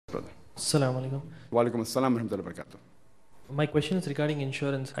Assalamu alaikum. Walaikum assalam warahmatullahi wabarakatuh. My question is regarding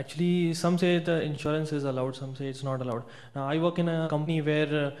insurance. Actually, some say the insurance is allowed, some say it's not allowed. Now, I work in a company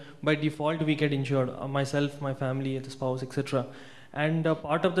where by default we get insured, myself, my family, the spouse, etc. And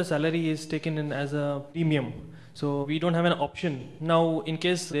part of the salary is taken in as a premium. So we don't have an option. Now, in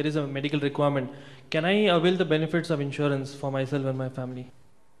case there is a medical requirement, can I avail the benefits of insurance for myself and my family?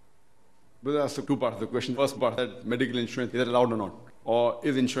 But that's the two parts of the question. First part, that medical insurance, is it allowed or not? Or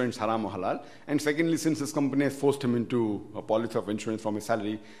is insurance haram or halal? And secondly, since this company has forced him into a policy of insurance from his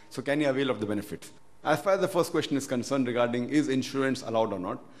salary, so can he avail of the benefits? As far as the first question is concerned regarding is insurance allowed or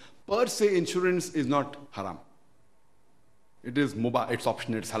not, per se insurance is not haram. It is mubah, it's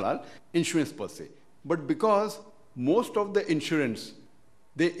optional, it's halal, insurance per se. But because most of the insurance,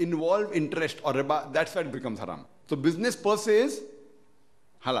 they involve interest or riba, that's why it becomes haram. So business per se is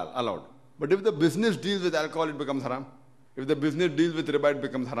halal, allowed. But if the business deals with alcohol, it becomes haram. If the business deals with riba, it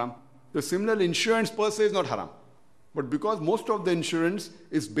becomes haram. So similarly, insurance per se is not haram. But because most of the insurance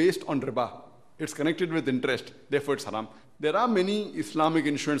is based on riba, it's connected with interest, therefore it's haram. There are many Islamic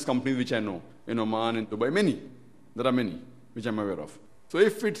insurance companies which I know, in Oman, in Dubai, many. There are many which I'm aware of. So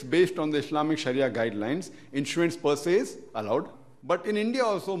if it's based on the Islamic Sharia guidelines, insurance per se is allowed. But in India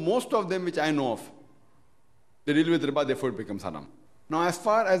also, most of them which I know of, they deal with riba, therefore it becomes haram. Now as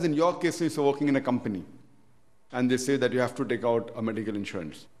far as in your case, you're working in a company, and they say that you have to take out a medical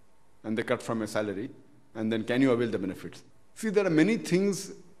insurance, and they cut from your salary, and then can you avail the benefits? See, there are many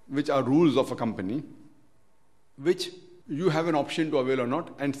things which are rules of a company, which you have an option to avail or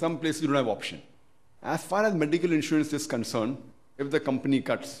not, and some places you don't have option. As far as medical insurance is concerned, if the company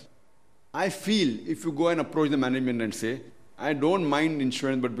cuts, I feel if you go and approach the management and say, I don't mind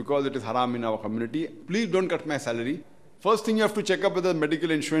insurance, but because it is haram in our community, please don't cut my salary. First thing you have to check up whether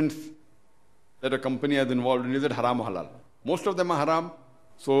medical insurance that a company has involved in, is it haram or halal? Most of them are haram,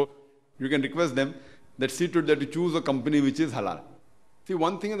 so you can request them that see to it that you choose a company which is halal. See,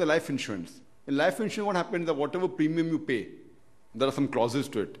 one thing is the life insurance. In life insurance, what happens is that whatever premium you pay, there are some clauses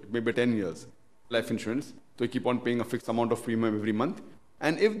to it, maybe 10 years, life insurance. So you keep on paying a fixed amount of premium every month.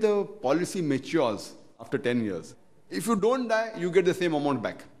 And if the policy matures after 10 years, if you don't die, you get the same amount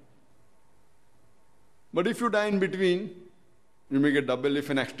back. But if you die in between, you may get double. If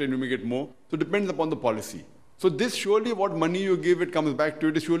an accident, you may get more. So it depends upon the policy. So this surely what money you give, it comes back to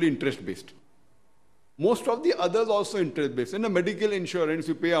it is surely interest-based. Most of the others also interest-based. In a medical insurance,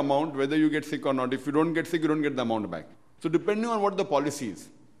 you pay amount whether you get sick or not. If you don't get sick, you don't get the amount back. So depending on what the policy is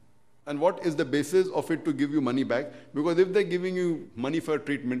and what is the basis of it to give you money back, because if they're giving you money for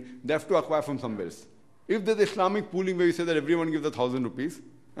treatment, they have to acquire from somewhere else. If there's Islamic pooling where you say that everyone gives 1,000 rupees,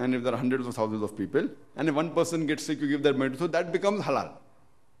 and if there are hundreds of thousands of people, and if one person gets sick, you give that money, so that becomes halal.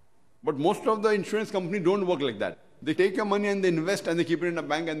 But most of the insurance companies don't work like that. They take your money and they invest and they keep it in a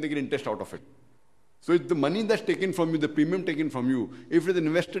bank and they get interest out of it. So it's the money that's taken from you, the premium taken from you, if it is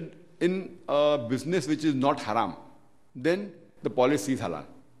invested in a business which is not haram, then the policy is halal.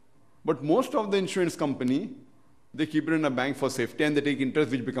 But most of the insurance company, they keep it in a bank for safety and they take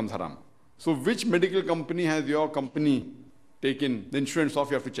interest which becomes haram. So which medical company has your company taken the insurance off?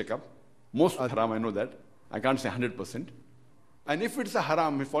 You have to check up. Most are haram, I know that. I can't say 100%. And if it's a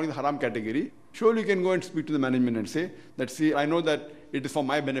haram, if falling in the haram category, surely you can go and speak to the management and say that, see, I know that it is for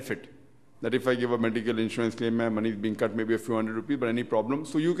my benefit, that if I give a medical insurance claim, my money is being cut maybe a few hundred rupees, but any problem.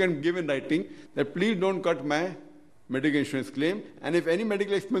 So you can give in writing that please don't cut my medical insurance claim, and if any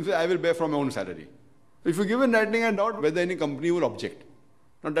medical expenses, I will bear from my own salary. So if you give in writing, I doubt whether any company will object.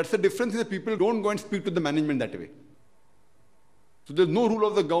 Now that's the difference, is that people don't go and speak to the management that way. So there's no rule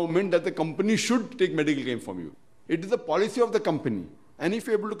of the government that the company should take medical claim from you. It is the policy of the company. And if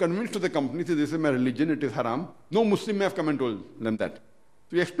you're able to convince to the company, say, this is my religion, it is haram, no Muslim may have come and told them that.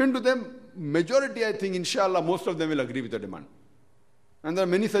 So you explain to them, majority, I think, inshallah, most of them will agree with the demand. And there are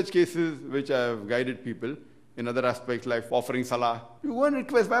many such cases which I have guided people in other aspects like offering salah. You go and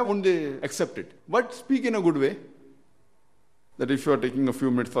request, why won't they accept it? But speak in a good way. That if you are taking a few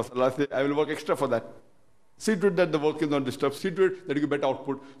minutes for salah, say, I will work extra for that. See to it that the work is not disturbed. See to it that you get better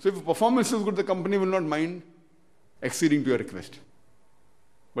output. So if performance is good, the company will not mind acceding to your request.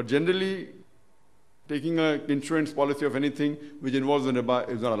 But generally, taking an insurance policy of anything which involves the riba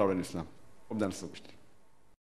is not allowed in Islam. Hope that answers the question.